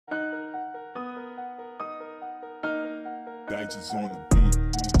Righteous on the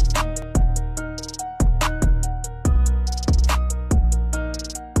beat.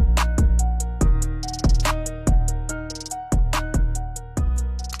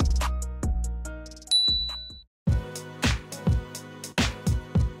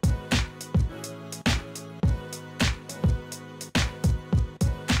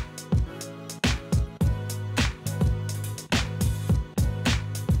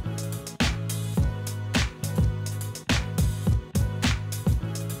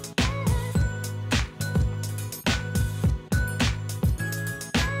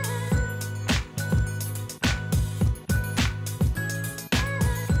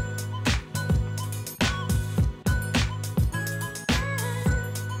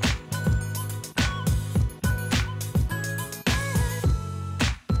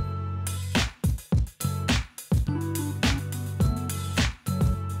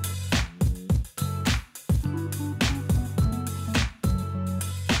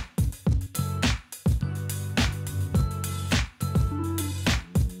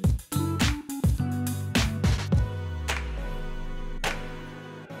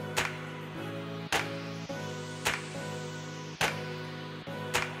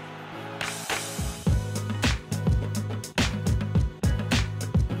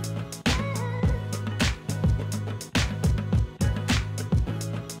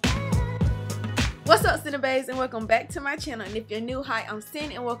 What's up, Cinnababes, and welcome back to my channel. And if you're new, hi, I'm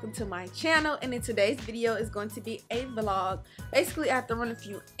Cinn and welcome to my channel. And in today's video is going to be a vlog. Basically, I have to run a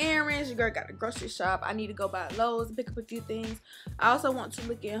few errands. Your girl got the grocery shop. I need to go by Lowe's and pick up a few things. I also want to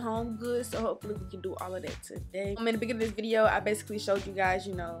look at home goods, so hopefully we can do all of that today. In the beginning of this video, I basically showed you guys,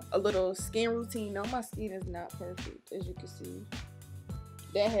 you know, a little skin routine. No, my skin is not perfect, as you can see.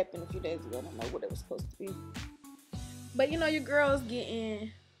 That happened a few days ago. I don't know what it was supposed to be. But you know, your girl's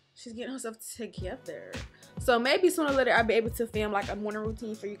she's getting herself together. So maybe sooner or later I'll be able to film like a morning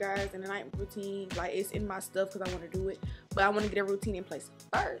routine for you guys and a night routine. Like, it's in my stuff because I want to do it. But I want to get a routine in place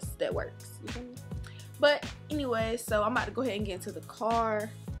first that works. You feel me? But anyway, so I'm about to go ahead and get into the car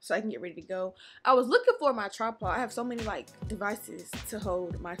so I can get ready to go. I was looking for my tripod. I have so many like devices to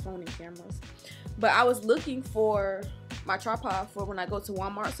hold my phone and cameras. But I was looking for my tripod for when I go to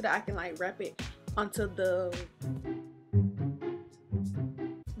Walmart so that I can like wrap it onto the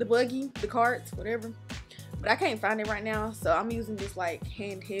buggy, the carts, whatever. But I can't find it right now, so I'm using this like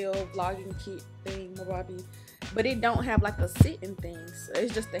handheld vlogging kit thing, but it don't have like a sitting thing, so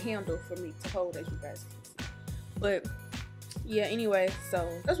it's just a handle for me to hold, as you guys can see. But yeah, anyway, so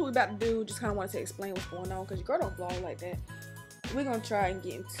that's what we're about to do. Just kind of wanted to explain what's going on because your girl don't vlog like that. We're gonna try and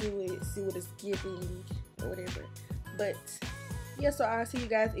get into it, see what it's giving or whatever. But yeah, so I'll see you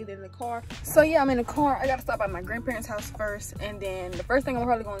guys either in the car. So yeah, I'm in the car. I gotta stop by my grandparents' house first, and then the first thing I'm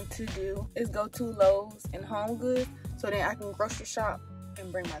probably going to do is go to Lowe's and Home Goods so then I can grocery shop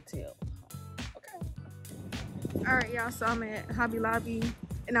and bring my tail home. Okay. All right, y'all. So I'm at Hobby Lobby,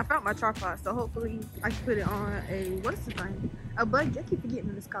 and I found my tripod. So hopefully I can put it on a what's the thing? A buggy. I keep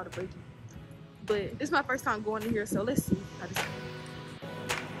forgetting it's called a buggy. But this is my first time going in here, so let's see how this goes.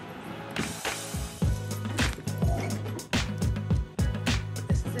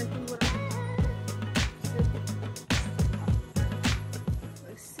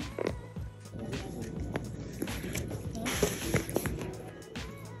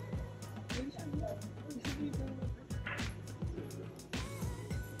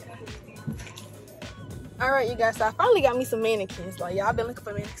 Alright, you guys, so I finally got me some mannequins. Like, y'all been looking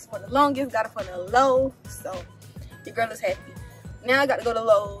for mannequins for the longest, got it for the low, so your girl is happy. Now I got to go to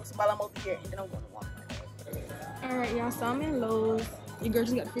Lowe's while I'm over here, and then I'm going to Walmart. Alright, y'all, so I'm in Lowe's. Your girl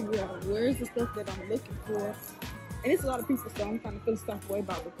just got to figure out where's the stuff that I'm looking for. And it's a lot of people, so I'm kind of feeling some way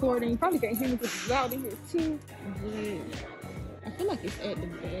about recording. You probably can't hear me because it's loud in here too. But I feel like it's at the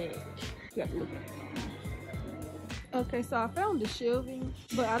back. You got to look at it. Okay, so I found the shelving,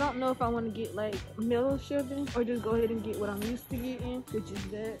 but I don't know if I want to get like metal shelving or just go ahead and get what I'm used to getting, which is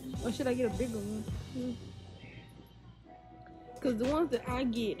that. Or should I get a bigger one? Because the ones that I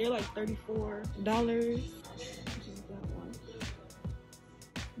get, they're like $34, which is that one.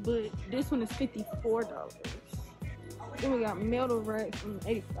 But this one is $54. Then we got metal racks from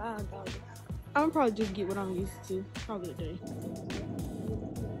 $85. I'm gonna probably just get what I'm used to, probably today.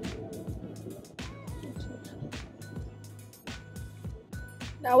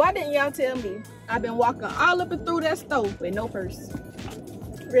 Now, why didn't y'all tell me? I've been walking all up and through that stove with no purse.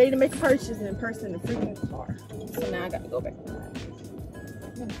 Ready to make a purchase and purse in the freaking car. So now I got to go back.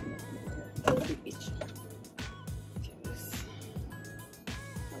 Bitch.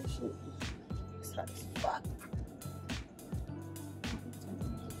 Oh shoot. It's hot as fuck.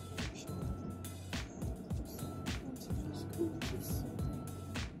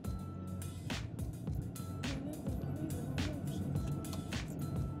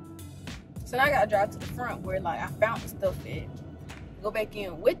 So now I gotta drive to the front where like I found the stuff at. Go back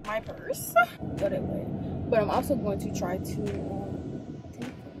in with my purse. Go that way. But I'm also going to try to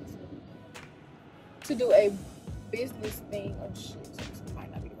do a business thing. Oh shit, so this might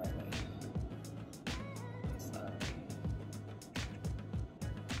not be the right way. Sorry.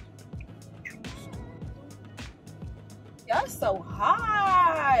 Y'all so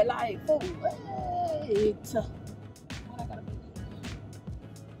high, like for what?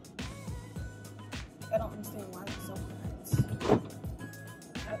 I don't understand why it's so hot.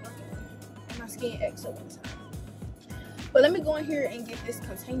 My skin acts so inside. But let me go in here and get this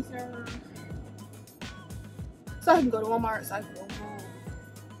container so I can go to Walmart so I can go home.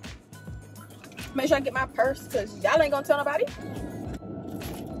 Make sure I get my purse because y'all ain't gonna tell nobody.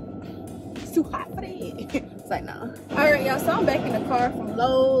 It's too hot for that. It's like, nah. Alright, y'all, so I'm back in the car from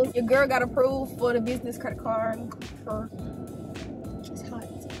Lowe's. Your girl got approved for the business credit card. It's hot.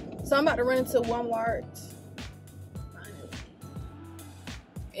 So I'm about to run into Walmart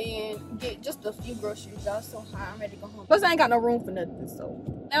and get just a few groceries. Y'all so high, I'm ready to go home. Plus I ain't got no room for nothing. So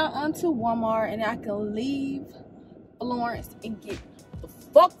now onto Walmart and I can leave Florence and get the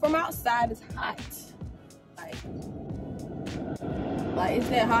fuck from outside. It's hot. Like it's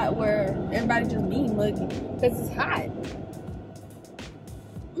that hot where everybody just mean muggy because it's hot.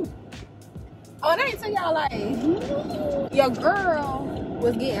 Oh, and I didn't tell y'all, like, your girl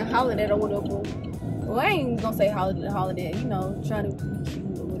was getting hollered at or whatever. Well, I ain't gonna say hollered at, you know, trying to be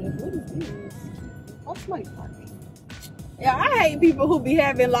cute or whatever. What is this? Oh, somebody parking. Yeah, I hate people who be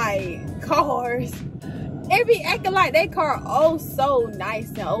having, like, cars. They be acting like their car oh so nice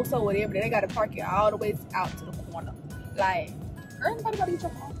and oh so whatever. They gotta park it all the way out to the corner. Like, girl, anybody gotta eat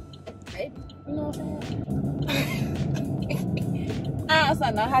your car? Maybe. You know what I'm saying? I was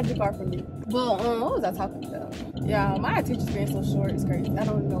like, no, hide your car from me. But what was I talking about? Yeah, my attention span so short, it's crazy. I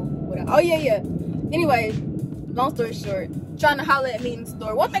don't know what oh yeah. Anyway, long story short, trying to holler at me in the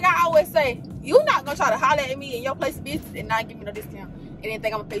store. One thing I always say, you not gonna try to holler at me in your place of business and not give me no discount and then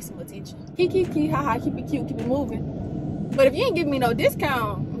think I'm gonna pay some attention. Kiki, haha, keep it cute, keep it moving. But if you ain't giving me no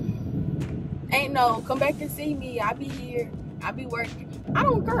discount, ain't no come back and see me. I be here, I be working. I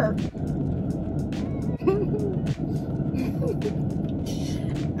don't care.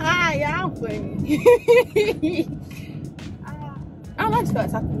 Yeah, I'm funny. I don't like to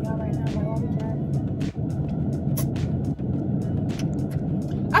start talking to y'all right now. Like, why we trying?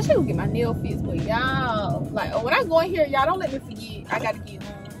 I should go get my nail fixed, but y'all, like, when I go in here, y'all don't let me forget. I gotta get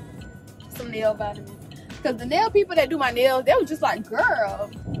some nail vitamins. Cause the nail people that do my nails, they was just like, girl,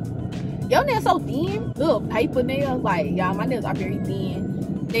 your nails so thin. Little paper nails, like, y'all, my nails are very thin.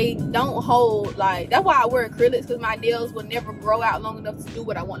 They don't hold, like, that's why I wear acrylics, because my nails will never grow out long enough to do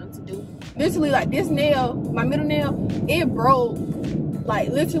what I want them to do. Literally, like, this nail, my middle nail, it broke. Like,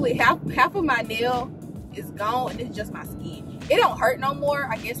 literally half of my nail is gone and it's just my skin. It don't hurt no more.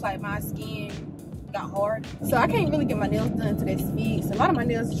 I guess, like, my skin got hard. So I can't really get my nails done to this fix. A lot of my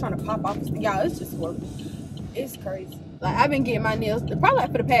nails are trying to pop off. Y'all, it's just work. It's crazy. Like, I've been getting my nails, probably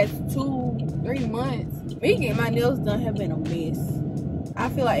like for the past 2-3 months. Me getting my nails done have been a mess. I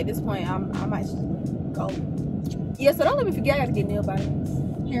feel like at this point, I might just go. Yeah, so don't let me forget I gotta get nail vitamins.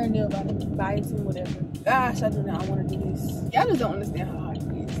 Hair and nail vitamins, biotin, whatever. Gosh, I do not want to do this. Y'all just don't understand how hard it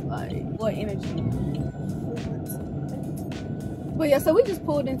is. Like, what energy. But yeah, so we just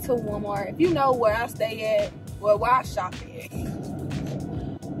pulled into Walmart. If you know where I stay at, well, where I shop at.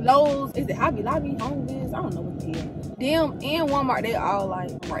 Lowe's, is it Hobby Lobby, Home Goods? I don't know what the hell. Them and Walmart, they all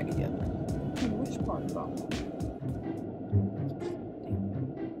like right together. Which part is Walmart?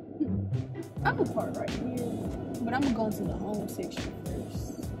 I'm gonna park right here, but I'm gonna go into the home section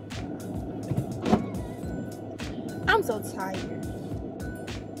first. I'm so tired.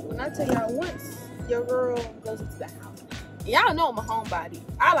 When I tell y'all, once your girl goes into the house, y'all know I'm a homebody.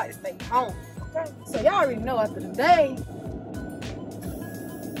 I like to stay home, okay? So y'all already know after the day,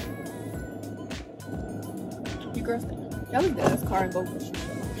 your girl stay. Y'all let's get this car and go grocery shopping.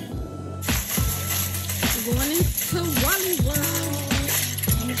 We're going into Wally World.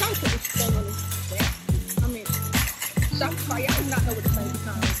 I mean, Shopify, y'all do not know what the same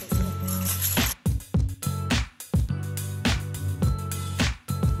time is.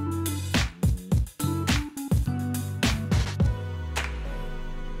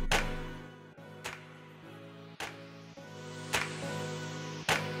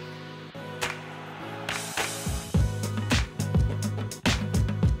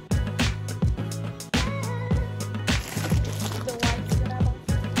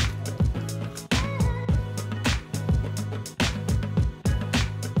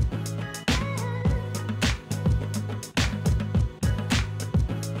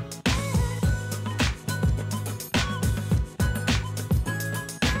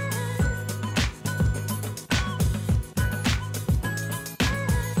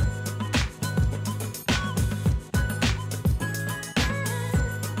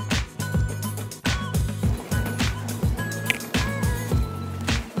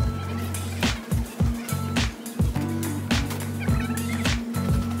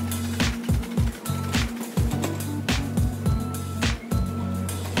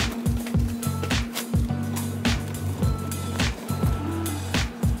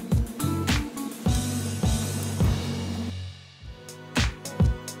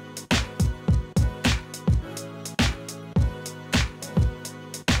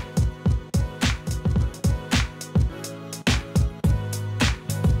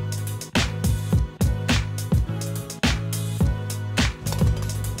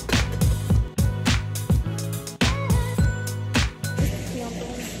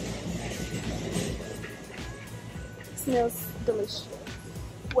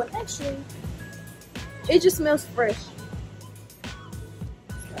 Well, actually, it just smells fresh.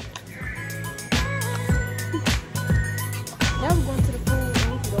 Now we're going to the pool and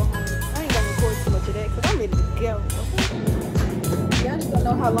we can go home. I ain't gonna record too much of that because I'm ready to go. Okay? Y'all just don't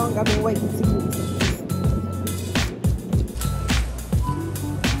know how long I've been waiting to do this.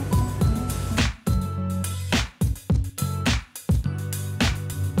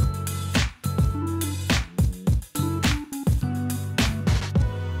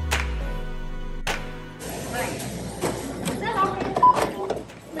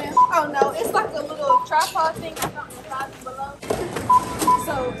 Oh no, it's like a little tripod thing I found in the closet below.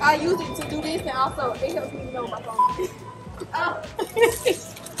 So I use it to do this and also it helps me know my phone. Oh.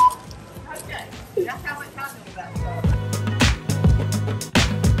 Okay. That's how much time is that.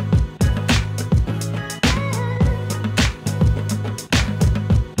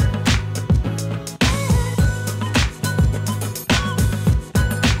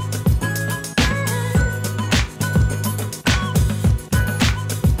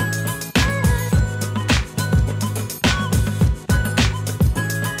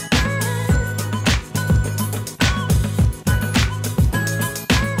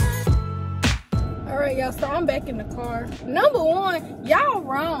 Y'all, so I'm back in the car. Number one, y'all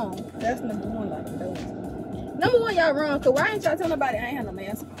wrong. That's number one, like those. Number one, y'all wrong. Cause why ain't y'all telling nobody I ain't had no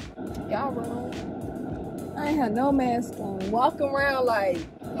mask on? Y'all wrong. I ain't had no mask on. Walking around like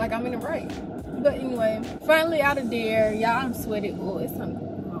I'm in the right. But anyway, finally out of there. Y'all, I'm sweaty. Oh, it's something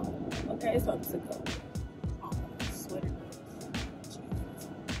going on. Okay, it's something to go. Oh, sweaty.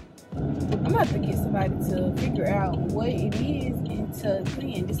 I'm about to get somebody to figure out what it is and to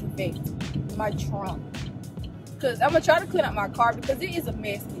clean and disinfect my trunk. Cause I'm gonna try to clean up my car because it is a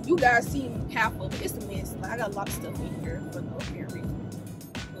mess. You guys see half of it. It's a mess. Like I got a lot of stuff in here for no apparent reason.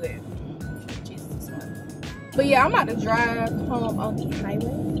 But Jesus. But yeah, I'm about to drive home on the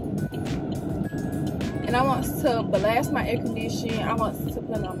highway. And I want to blast my air conditioning. I want to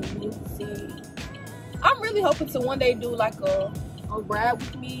put on music. I'm really hoping to one day do like a ride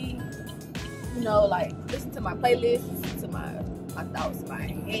with me. You know, like listen to my playlist, listen to my thoughts, my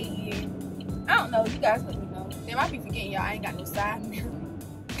head. I don't know. You guys let me know. Damn, I be forgetting y'all. I ain't got no side mirror.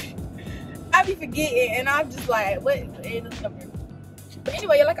 I be forgetting, and I'm just like, what? But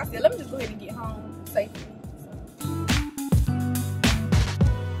anyway, like I said, let me just go ahead and get home safely.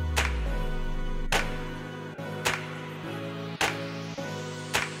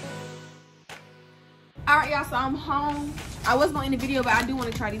 Alright, y'all, so I'm home. I was going to end the video, but I do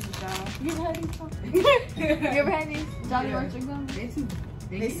want to try these with y'all. You ever had these? You ever had these? Jolly Rancher gum?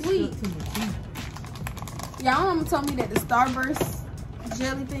 They sweet. Y'all mama told me that the Starburst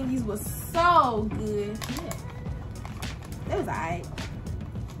jelly thingies was so good. Yeah. They was alright.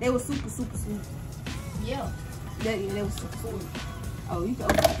 They was super sweet. Yeah. They was super sweet. Oh, you can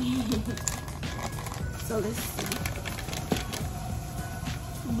open it. So let's see.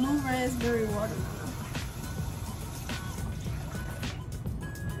 Blue raspberry watermelon.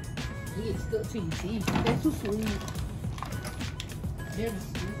 It stuck to your teeth. They're too sweet. They're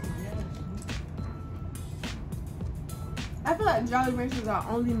sweet. I feel like Jolly Ranchers are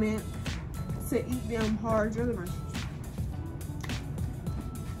only meant to eat them hard Jolly Ranchers.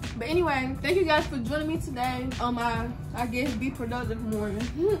 But anyway, thank you guys for joining me today on my, I guess, be productive morning.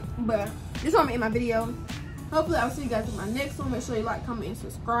 But this one I'm in my video. Hopefully I'll see you guys in my next one. Make sure you like, comment, and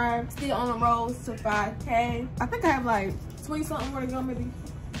subscribe. Still on the road to 5K. I think I have like 20 something more to go maybe.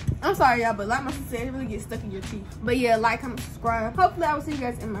 I'm sorry y'all, but like my sister said, it really gets stuck in your teeth. But yeah, like, comment, subscribe. Hopefully I will see you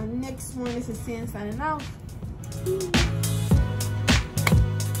guys in my next one. This is Cinn signing out.